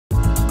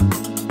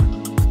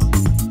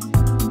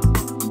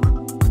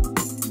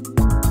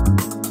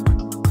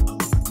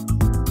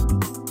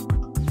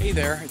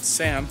there, it's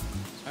Sam.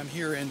 I'm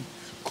here in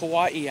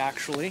Kauai,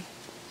 actually.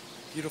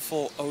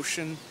 Beautiful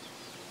ocean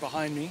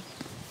behind me.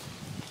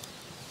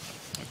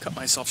 I cut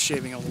myself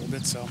shaving a little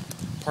bit, so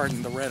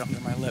pardon the red under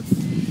my lip.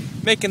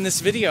 Making this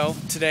video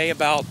today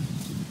about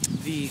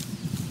the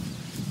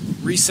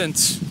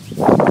recent,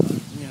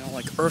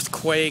 like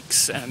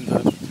earthquakes and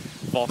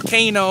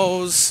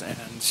volcanoes, and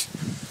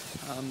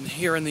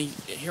here in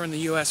the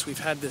U.S. we've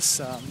had this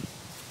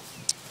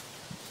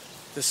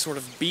this sort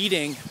of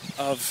beating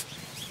of,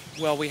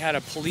 well, we had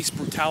a police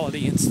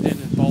brutality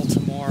incident in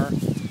Baltimore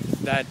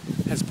that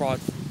has brought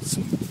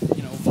some,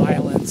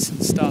 violence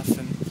and stuff,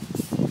 and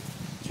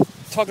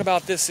talk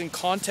about this in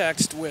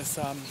context with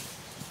the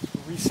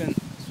recent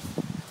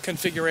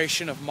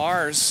configuration of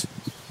Mars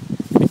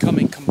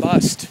becoming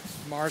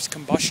Mars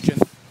combustion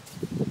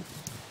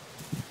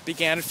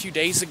began a few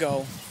days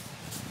ago.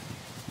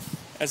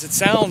 As it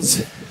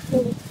sounds,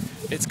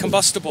 it's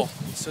combustible,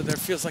 so there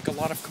feels like a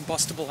lot of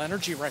combustible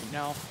energy right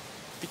now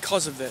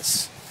because of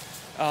this.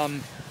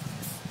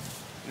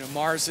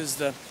 Mars is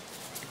the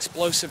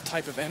explosive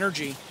type of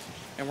energy,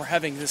 and we're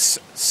having this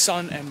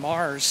Sun and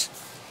Mars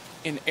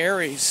in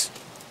Aries,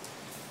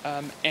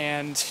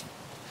 and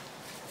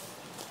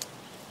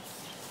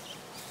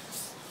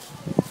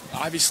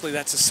obviously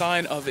that's a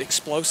sign of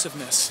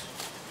explosiveness,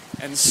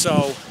 and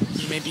so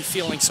you may be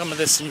feeling some of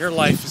this in your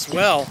life as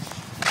well.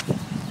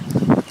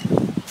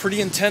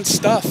 Pretty intense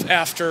stuff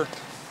after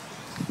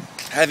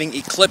having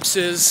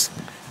eclipses,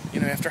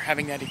 after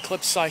having that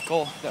eclipse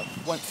cycle that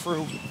went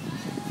through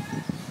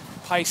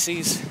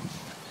Pisces.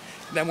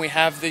 Then we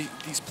have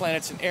these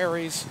planets in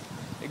Aries,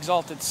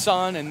 exalted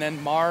Sun, and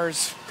then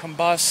Mars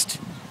combust.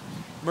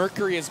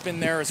 Mercury has been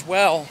there as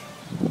well,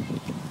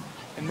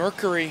 and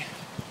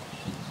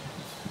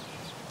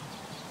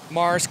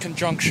Mars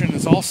conjunction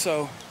has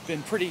also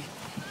been pretty,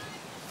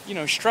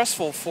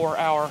 stressful for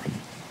our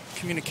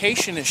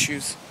communication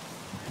issues,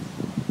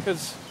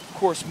 because, of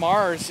course,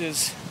 Mars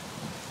is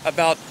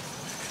about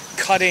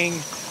cutting,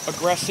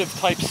 aggressive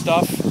type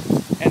stuff,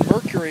 and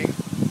Mercury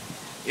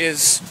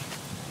is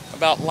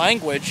about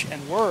language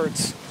and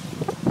words.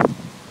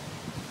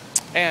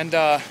 And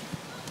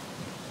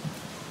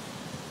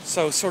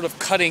so sort of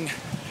cutting,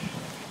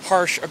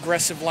 harsh,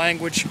 aggressive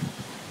language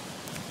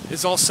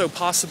is also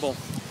possible.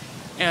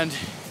 And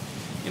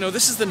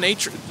this is the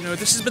nature,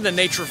 this has been the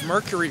nature of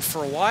Mercury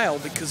for a while,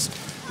 because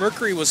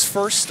Mercury was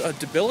first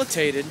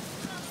debilitated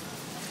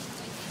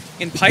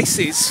in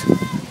Pisces,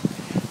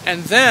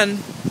 and then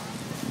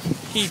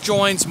he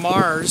joins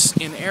Mars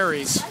in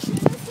Aries.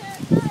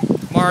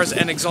 Mars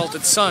and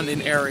exalted Sun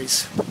in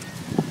Aries.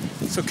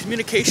 So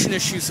communication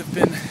issues have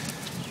been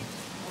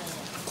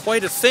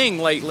quite a thing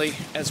lately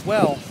as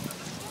well,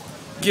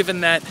 given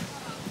that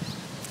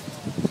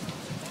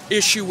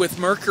issue with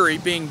Mercury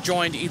being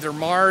joined either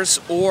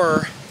Mars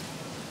or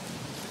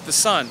the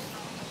Sun.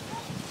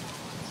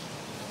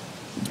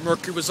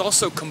 Mercury was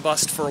also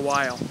combust for a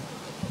while.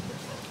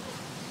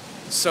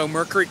 So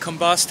Mercury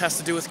combust has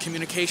to do with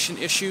communication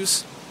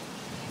issues,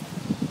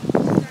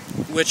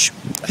 which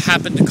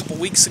happened a couple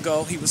weeks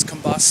ago. He was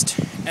combust,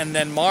 and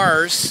then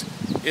Mars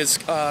is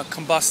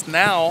combust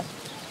now,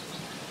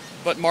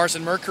 but Mars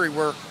and Mercury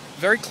were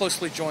very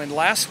closely joined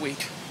last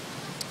week,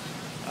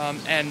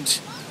 and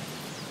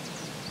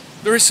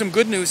there is some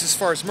good news as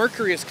far as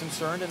Mercury is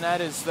concerned, and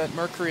that is that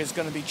Mercury is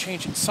going to be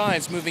changing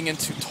signs, moving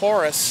into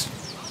Taurus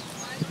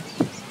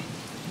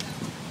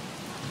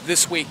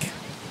this week.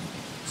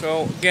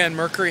 So again,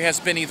 Mercury has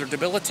been either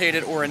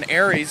debilitated or in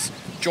Aries,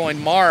 joined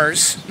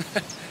Mars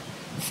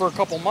for a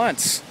couple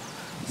months.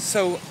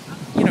 So,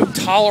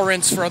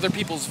 tolerance for other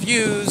people's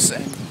views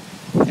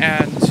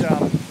and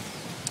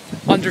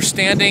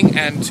understanding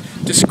and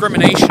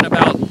discrimination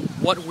about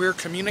what we're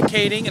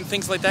communicating and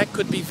things like that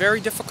could be very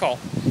difficult.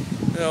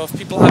 If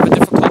people have a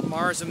difficult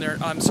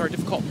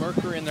difficult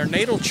Mercury in their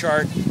natal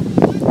chart,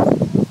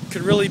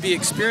 could really be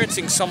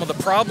experiencing some of the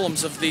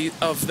problems of the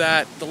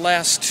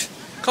last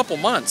couple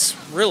months,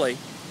 really.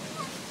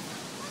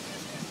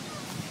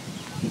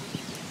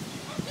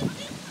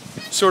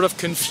 Sort of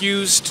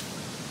confused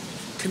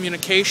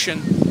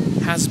communication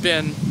has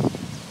been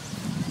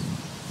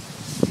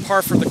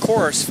par for the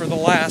course for the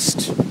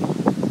last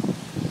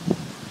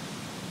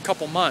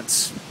couple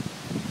months.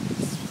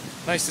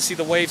 Nice to see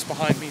the waves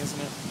behind me, isn't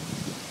it?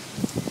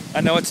 I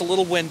know it's a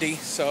little windy,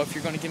 so if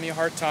you're going to give me a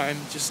hard time,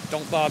 just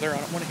don't bother. I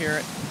don't want to hear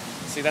it.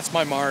 See, that's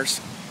my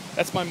Mars.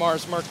 That's my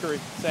Mars Mercury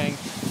thing.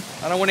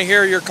 I don't want to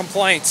hear your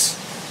complaints.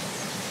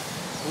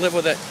 Live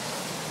with it.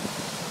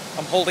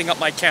 I'm holding up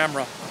my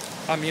camera.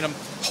 I'm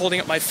holding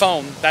up my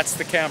phone. That's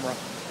the camera.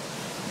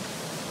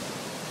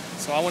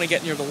 So I want to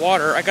get near the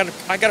water. I gotta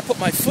put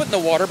my foot in the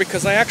water,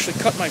 because I actually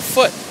cut my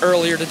foot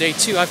earlier today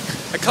too. I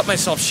cut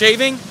myself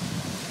shaving,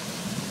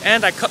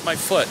 and I cut my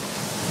foot.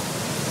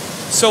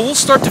 So we'll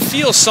start to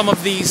feel some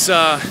of these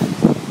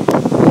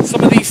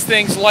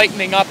things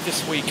lightening up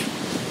this week,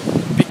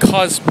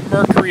 because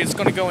Mercury is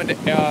going to go into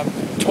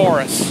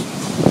Taurus.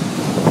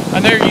 I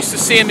know you're used to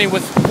seeing me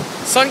with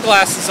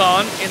sunglasses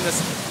on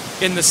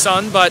in the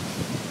sun, but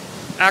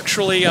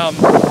actually I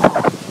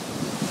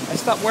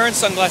stopped wearing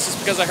sunglasses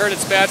because I heard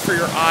it's bad for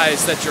your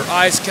eyes, that your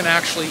eyes can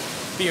actually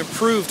be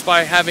improved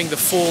by having the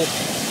full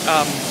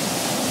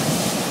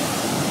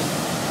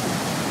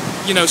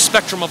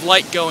spectrum of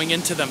light going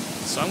into them.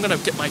 So I'm going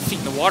to get my feet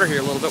in the water here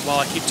a little bit while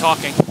I keep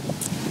talking.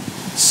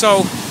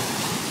 So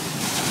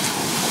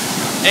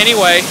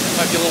anyway,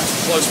 might be a little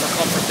too close for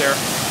comfort there.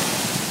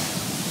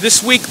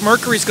 This week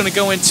Mercury's going to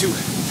go into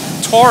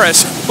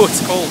Taurus. Oh, it's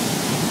cold.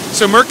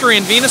 So Mercury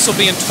and Venus will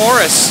be in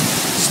Taurus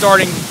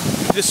starting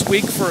this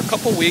week for a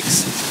couple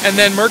weeks, and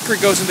then Mercury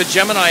goes into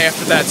Gemini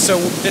after that. So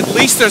at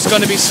least there's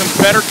going to be some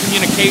better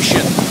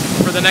communication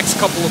for the next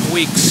couple of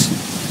weeks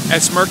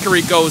as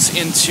Mercury goes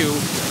into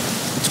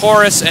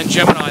Taurus and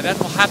Gemini. That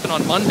will happen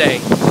on Monday.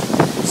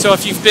 So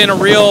if you've been a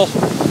real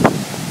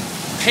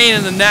pain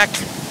in the neck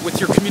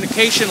with your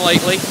communication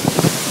lately,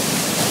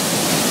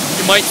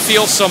 you might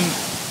feel some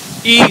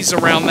ease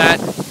around that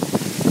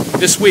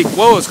this week.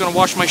 Whoa, I was going to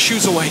wash my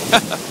shoes away.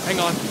 Hang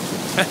on.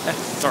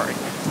 Sorry.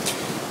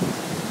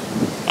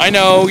 I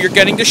know you're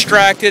getting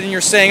distracted and you're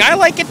saying, I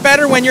like it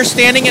better when you're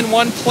standing in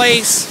one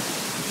place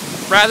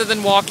rather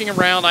than walking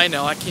around. I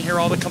know, I can hear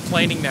all the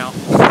complaining now.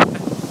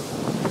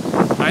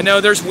 I know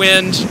there's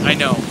wind, I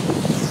know.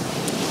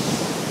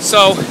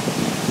 So,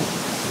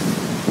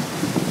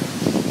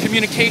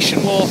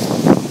 communication will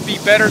be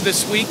better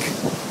this week,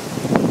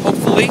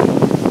 hopefully.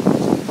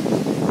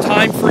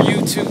 Time for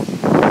you to,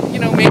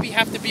 maybe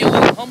have to be a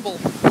little humble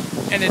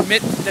and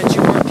admit that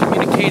you weren't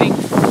communicating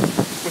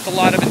with a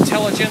lot of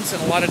intelligence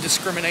and a lot of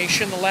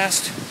discrimination the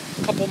last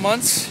couple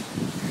months.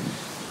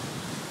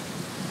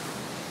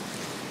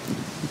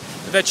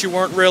 That you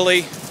weren't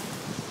really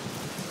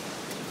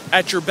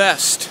at your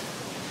best.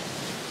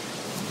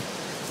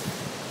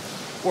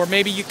 Or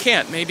maybe you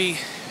can't. Maybe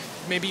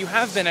you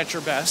have been at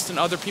your best and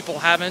other people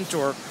haven't,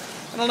 or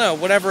I don't know,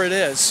 whatever it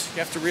is. You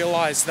have to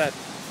realize that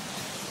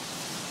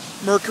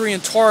Mercury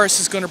in Taurus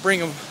is going to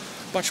bring a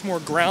much more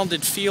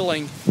grounded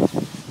feeling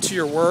to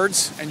your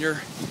words, and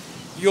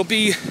you'll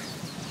be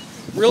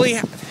really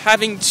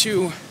having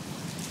to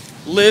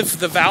live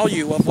the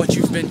value of what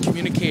you've been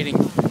communicating.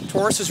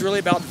 Taurus is really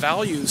about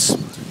values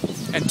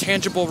and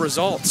tangible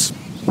results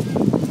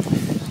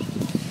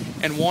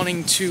and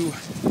wanting to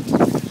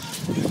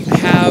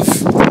have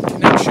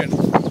connection.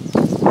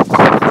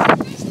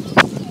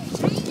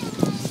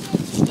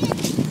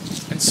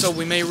 And so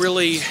we may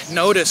really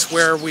notice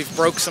where we've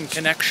broke some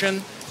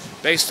connection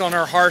based on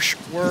our harsh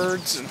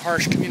words and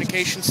harsh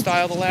communication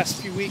style the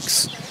last few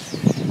weeks,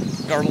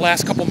 or the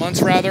last couple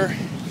months rather.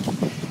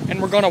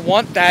 And we're going to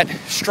want that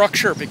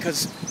structure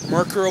because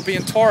Mercury will be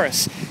in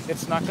Taurus.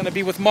 It's not going to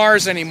be with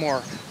Mars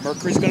anymore.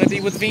 Mercury's going to be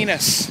with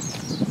Venus.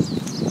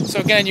 So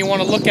again, you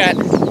want to look at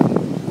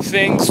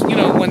things,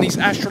 when these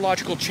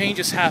astrological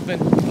changes happen,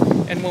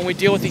 and when we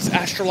deal with these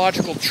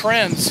astrological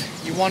trends,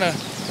 you want to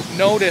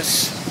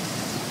notice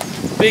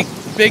big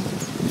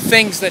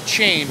things that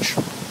change.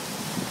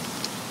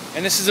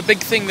 And this is a big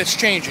thing that's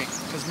changing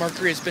because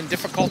Mercury has been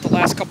difficult the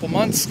last couple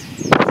months,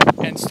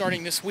 and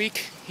starting this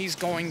week, he's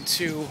going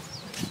to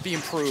be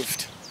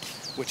improved,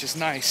 which is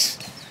nice.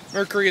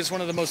 Mercury is one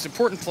of the most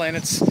important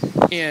planets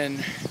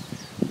in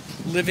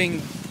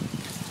living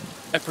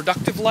a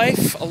productive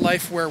life, a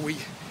life where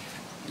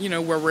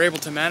where we're able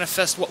to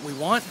manifest what we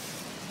want,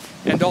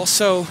 and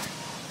also,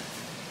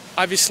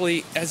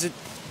 obviously, as it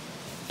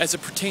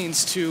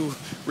pertains to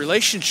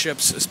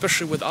relationships,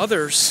 especially with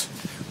others,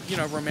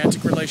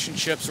 romantic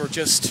relationships or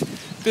just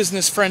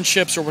business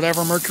friendships or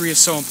whatever. Mercury is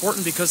so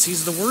important because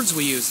he's the words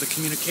we use, the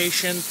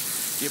communication,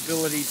 the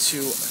ability to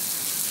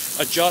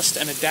adjust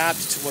and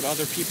adapt to what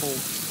other people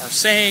are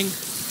saying.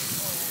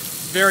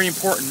 Very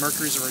important.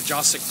 Mercury's a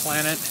Rajasic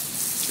planet,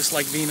 just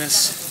like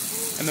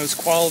Venus, and those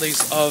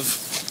qualities of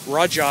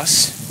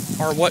Rajas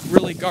are what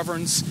really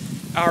governs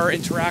our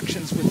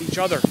interactions with each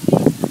other,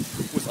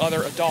 with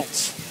other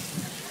adults.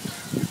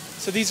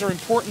 So these are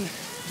important,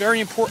 very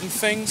important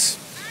things,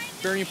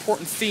 very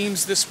important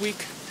themes this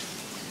week.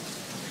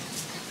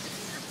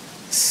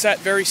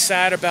 Very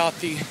sad about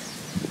the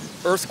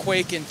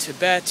earthquake in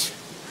Tibet,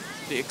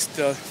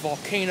 the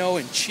volcano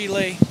in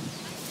Chile,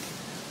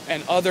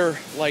 and other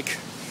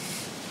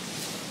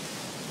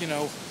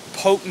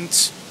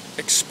potent,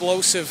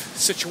 explosive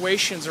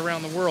situations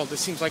around the world. There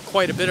seems like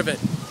quite a bit of it.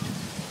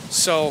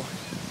 So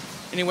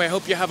anyway, I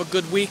hope you have a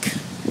good week.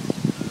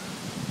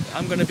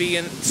 I'm going to be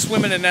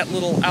swimming in that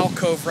little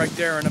alcove right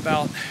there in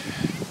about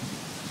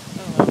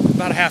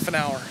a half an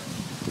hour.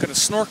 I'm going to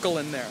snorkel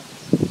in there.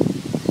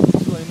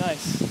 It's really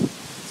nice.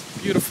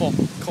 It's beautiful.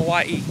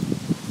 Kauai.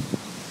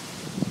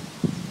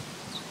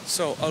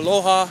 So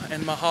aloha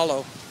and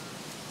mahalo.